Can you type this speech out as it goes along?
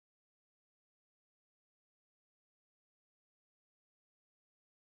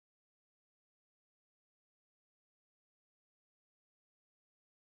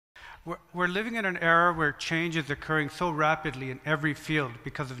We're living in an era where change is occurring so rapidly in every field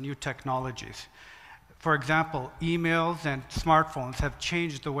because of new technologies. For example, emails and smartphones have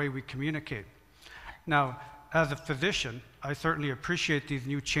changed the way we communicate. Now, as a physician, I certainly appreciate these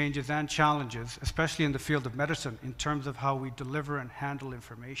new changes and challenges, especially in the field of medicine, in terms of how we deliver and handle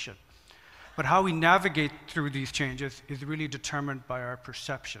information. But how we navigate through these changes is really determined by our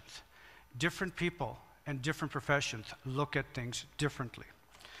perceptions. Different people and different professions look at things differently.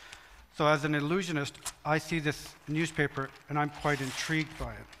 So as an illusionist, I see this newspaper and I'm quite intrigued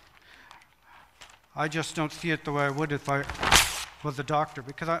by it. I just don't see it the way I would if I was a doctor,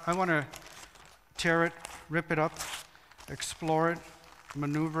 because I want to tear it, rip it up, explore it,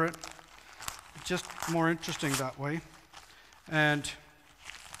 maneuver it. It's just more interesting that way. And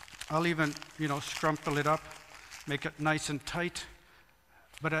I'll even, scrumple it up, make it nice and tight.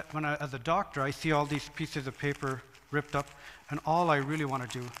 But as a doctor, I see all these pieces of paper ripped up, and all I really want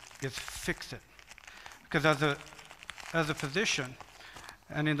to do is fix it. Because as a physician,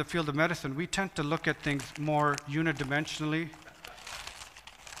 and in the field of medicine, we tend to look at things more unidimensionally,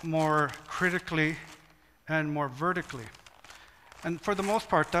 more critically, and more vertically. And for the most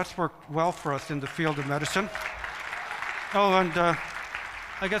part, that's worked well for us in the field of medicine. Oh, and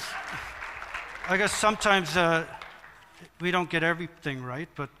I guess sometimes we don't get everything right,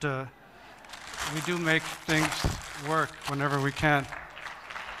 but we do make things work whenever we can.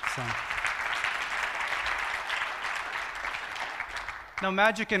 So. Now,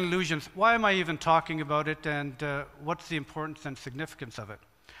 magic and illusions, why am I even talking about it, and what's the importance and significance of it?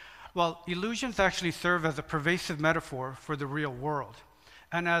 Well, illusions actually serve as a pervasive metaphor for the real world.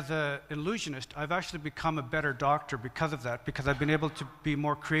 And as an illusionist, I've actually become a better doctor because of that, because I've been able to be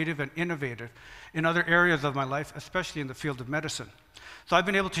more creative and innovative in other areas of my life, especially in the field of medicine. So I've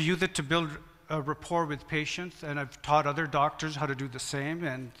been able to use it to build a rapport with patients, and I've taught other doctors how to do the same,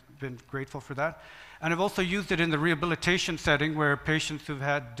 and been grateful for that. And I've also used it in the rehabilitation setting where patients who've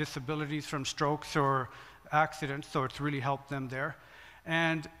had disabilities from strokes or accidents, so it's really helped them there.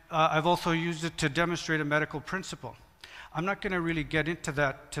 And I've also used it to demonstrate a medical principle. I'm not going to really get into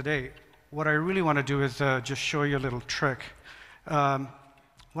that today. What I really want to do is just show you a little trick.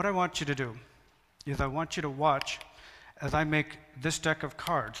 What I want you to do is I want you to watch as I make this deck of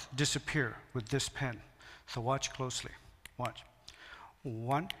cards disappear with this pen. So watch closely. Watch.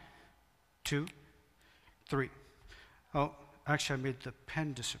 1, 2, 3. Oh, actually I made the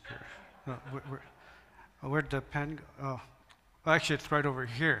pen disappear. Where'd the pen go? Oh, well, actually it's right over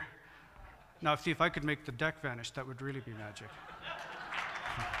here. Now see, if I could make the deck vanish, that would really be magic.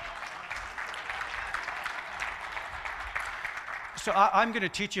 So I'm going to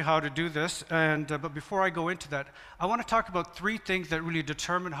teach you how to do this, and but before I go into that, I want to talk about 3 things that really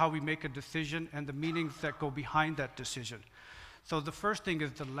determine how we make a decision and the meanings that go behind that decision. So the first thing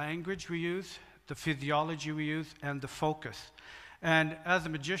is the language we use, the physiology we use, and the focus. And as a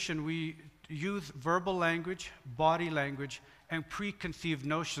magician, we use verbal language, body language, and preconceived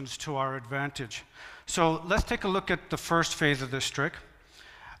notions to our advantage. So let's take a look at the first phase of this trick.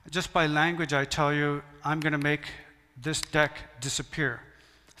 Just by language, I tell you, I'm going to make this deck disappear.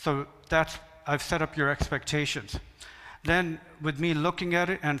 So I've set up your expectations. Then with me looking at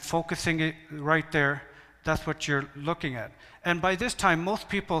it and focusing it right there, that's what you're looking at. And by this time, most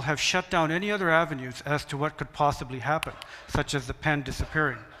people have shut down any other avenues as to what could possibly happen, such as the pen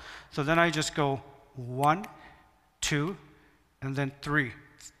disappearing. So then I just go 1, 2, and then 3.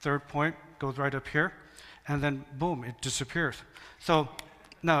 Third point goes right up here, and then boom, it disappears. So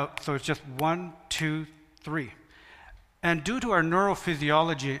it's just 1, 2, 3. And due to our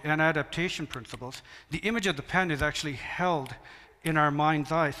neurophysiology and adaptation principles, the image of the pen is actually held in our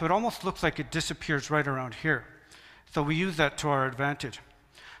mind's eye. So it almost looks like it disappears right around here. So we use that to our advantage.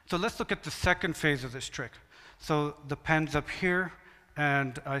 So let's look at the second phase of this trick. So the pen's up here,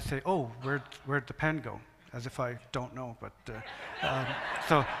 and I say, oh, where'd the pen go? As if I don't know, but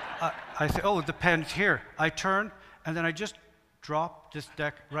so I say, oh, the pen's here. I turn, and then I just drop this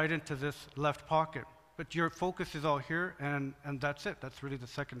deck right into this left pocket. But your focus is all here, and that's it. That's really the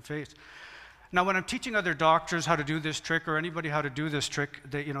second phase. Now, when I'm teaching other doctors how to do this trick, or anybody how to do this trick,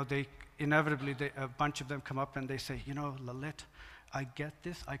 they inevitably, a bunch of them come up and they say, Lalit, I get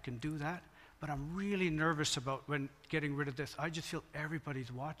this, I can do that, but I'm really nervous about when getting rid of this. I just feel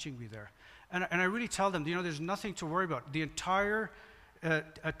everybody's watching me there. And I really tell them, there's nothing to worry about. The entire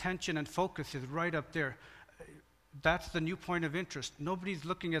attention and focus is right up there. That's the new point of interest. Nobody's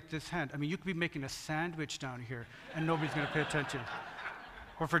looking at this hand. I mean, you could be making a sandwich down here, and nobody's going to pay attention.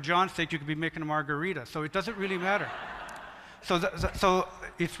 Or for John's sake, you could be making a margarita. So it doesn't really matter. So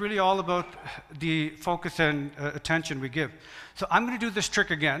it's really all about the focus and attention we give. So I'm going to do this trick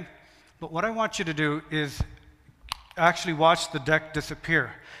again, But what I want you to do is actually watch the deck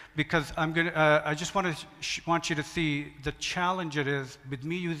disappear, because I just want you to see the challenge it is with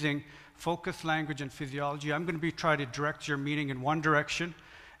me using focus, language, and physiology. I'm going to be trying to direct your meaning in one direction,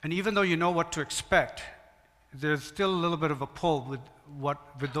 and even though you know what to expect, there's still a little bit of a pull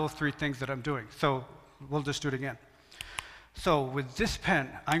with those three things that I'm doing. So we'll just do it again. So with this pen,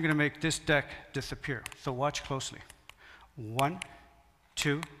 I'm going to make this deck disappear. So watch closely. 1,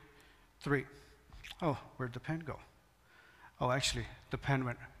 2, 3. Oh, where'd the pen go? Oh, actually, the pen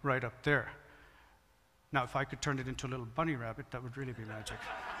went right up there. Now, if I could turn it into a little bunny rabbit, that would really be magic.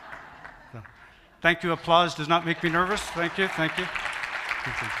 So, thank you. Applause does not make me nervous. Thank you. Thank you.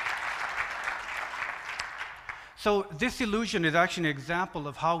 Thank you. So this illusion is actually an example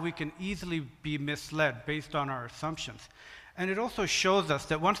of how we can easily be misled based on our assumptions. And it also shows us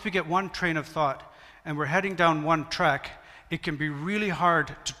that once we get one train of thought and we're heading down one track, it can be really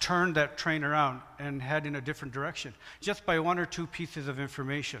hard to turn that train around and head in a different direction, just by one or two pieces of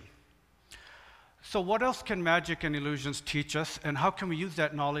information. So what else can magic and illusions teach us, and how can we use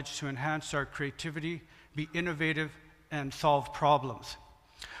that knowledge to enhance our creativity, be innovative, and solve problems?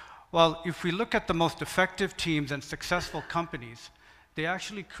 Well, if we look at the most effective teams and successful companies, they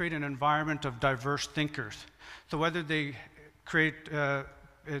actually create an environment of diverse thinkers. So whether they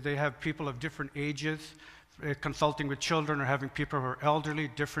have people of different ages, consulting with children, or having people who are elderly,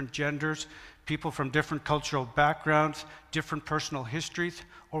 different genders, people from different cultural backgrounds, different personal histories,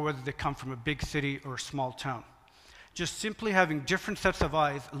 or whether they come from a big city or a small town. Just simply having different sets of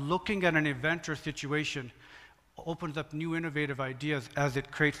eyes looking at an event or situation opens up new innovative ideas, as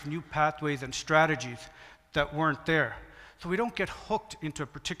it creates new pathways and strategies that weren't there. So we don't get hooked into a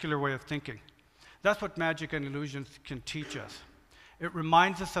particular way of thinking. That's what magic and illusions can teach us. It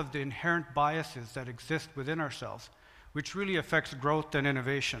reminds us of the inherent biases that exist within ourselves, which really affects growth and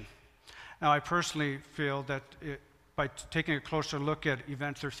innovation. Now, I personally feel that by taking a closer look at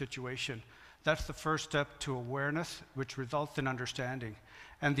events or situation, that's the first step to awareness, which results in understanding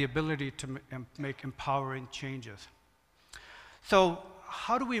and the ability to make empowering changes. So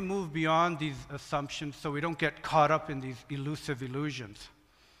how do we move beyond these assumptions so we don't get caught up in these elusive illusions?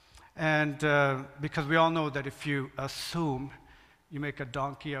 And because we all know that if you assume, you make a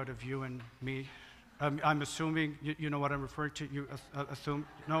donkey out of you and me. I'm assuming, you know what I'm referring to? You assume,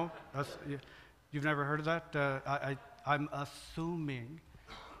 no? You've never heard of that? I'm assuming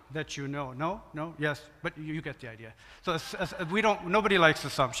that you know. No? No? Yes? But you get the idea. So nobody likes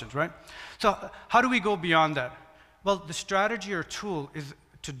assumptions, right? So how do we go beyond that? Well, the strategy or tool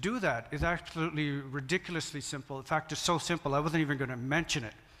to do that is absolutely ridiculously simple. In fact, it's so simple, I wasn't even going to mention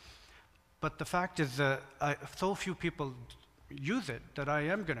it. But the fact is that so few people use it that I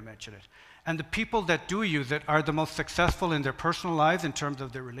am going to mention it. And the people that do use it are the most successful in their personal lives, in terms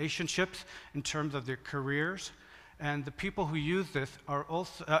of their relationships, in terms of their careers. And the people who use this are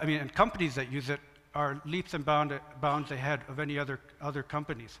also, and companies that use it are leaps and bounds ahead of any other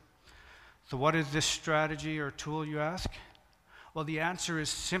companies. So what is this strategy or tool, you ask? Well, the answer is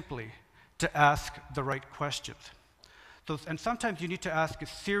simply to ask the right questions. And sometimes you need to ask a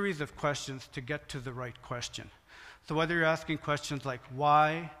series of questions to get to the right question. So whether you're asking questions like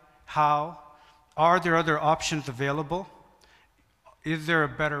why, how, are there other options available? Is there a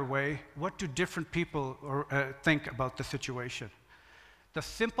better way? What do different people think about the situation? The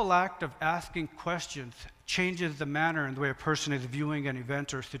simple act of asking questions changes the manner and the way a person is viewing an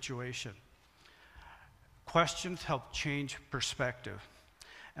event or situation. Questions help change perspective.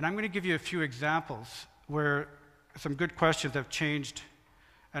 And I'm going to give you a few examples where some good questions have changed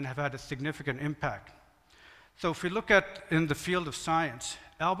and have had a significant impact. So if we look at in the field of science,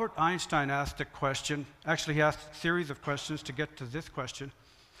 Albert Einstein asked a question. Actually, he asked a series of questions to get to this question.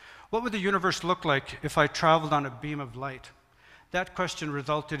 What would the universe look like if I traveled on a beam of light? That question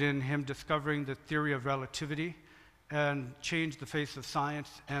resulted in him discovering the theory of relativity and changed the face of science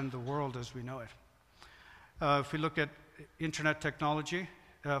and the world as we know it. If we look at internet technology,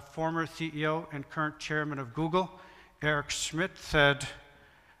 former CEO and current chairman of Google, Eric Schmidt, said,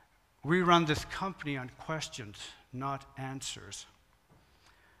 "We run this company on questions, not answers."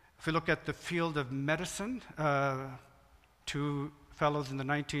 If we look at the field of medicine, two fellows in the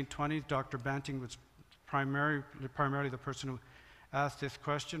 1920s, Dr. Banting was primarily the person who asked this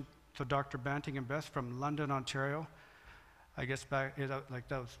question. So Dr. Banting and Best from London, Ontario. I guess back, like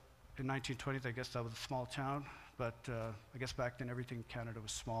that was in 1920s, I guess that was a small town, but I guess back then everything in Canada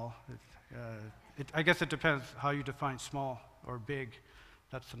was small. I guess it depends how you define small or big.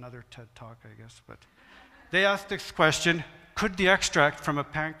 That's another TED Talk, I guess. But they asked this question, could the extract from a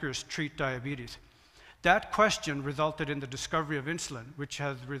pancreas treat diabetes? That question resulted in the discovery of insulin, which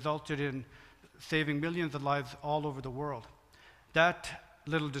has resulted in saving millions of lives all over the world. That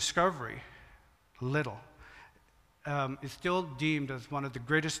little discovery, is still deemed as one of the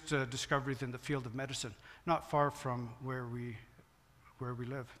greatest discoveries in the field of medicine, not far from where we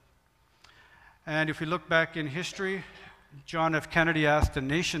live. And if we look back in history, John F. Kennedy asked the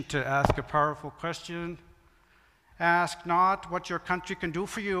nation to ask a powerful question. Ask not what your country can do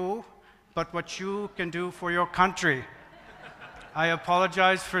for you, but what you can do for your country. I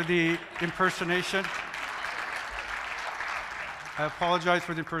apologize for the impersonation.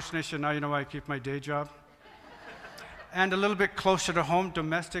 Now you know why I keep my day job. And a little bit closer to home,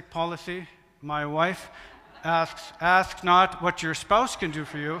 domestic policy. My wife asks, ask not what your spouse can do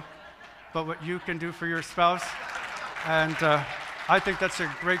for you, but what you can do for your spouse. And I think that's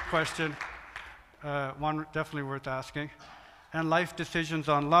a great question, one definitely worth asking. And life decisions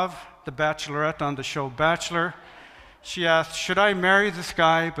on love, the Bachelorette on the show Bachelor. She asked, should I marry this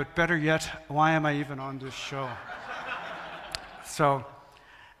guy, but better yet, why am I even on this show? So,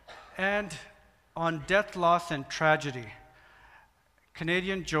 and on death, loss, and tragedy,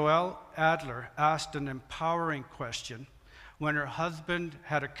 Canadian Joelle Adler asked an empowering question when her husband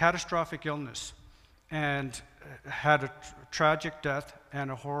had a catastrophic illness and had a tragic death and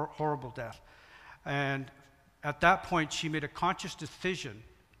a horrible death. And at that point, she made a conscious decision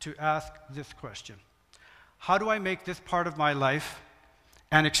to ask this question: how do I make this part of my life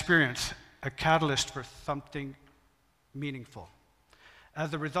and experience a catalyst for something meaningful?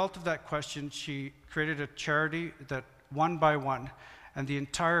 As a result of that question, she created a charity that one by one, and the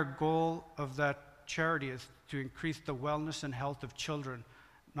entire goal of that charity is to increase the wellness and health of children,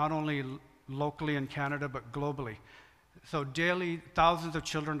 not only locally in Canada, but globally. So daily, thousands of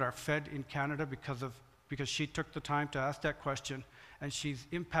children are fed in Canada because she took the time to ask that question, and she's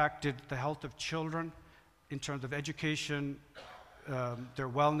impacted the health of children in terms of education, their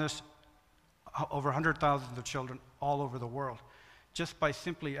wellness, over 100,000 of children all over the world, just by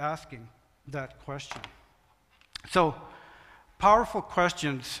simply asking that question. So, powerful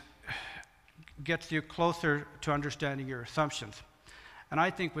questions gets you closer to understanding your assumptions. And I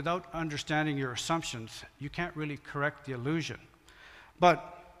think without understanding your assumptions, you can't really correct the illusion.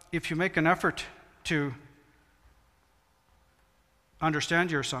 But if you make an effort to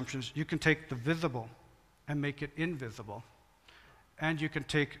understand your assumptions, you can take the visible and make it invisible. And you can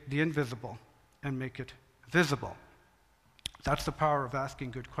take the invisible and make it visible. That's the power of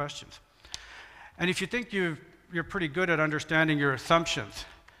asking good questions. And if you think you're pretty good at understanding your assumptions,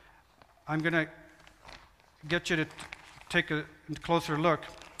 I'm going to get you to take a closer look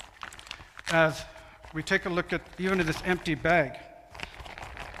as we take a look at even at this empty bag.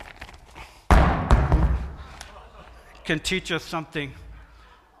 Can teach us something,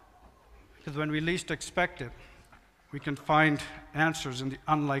 because when we least expect it, we can find answers in the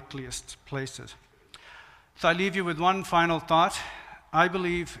unlikeliest places. So I leave you with one final thought. I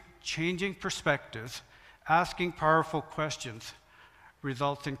believe changing perspectives, asking powerful questions,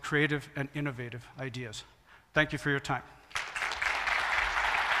 results in creative and innovative ideas. Thank you for your time.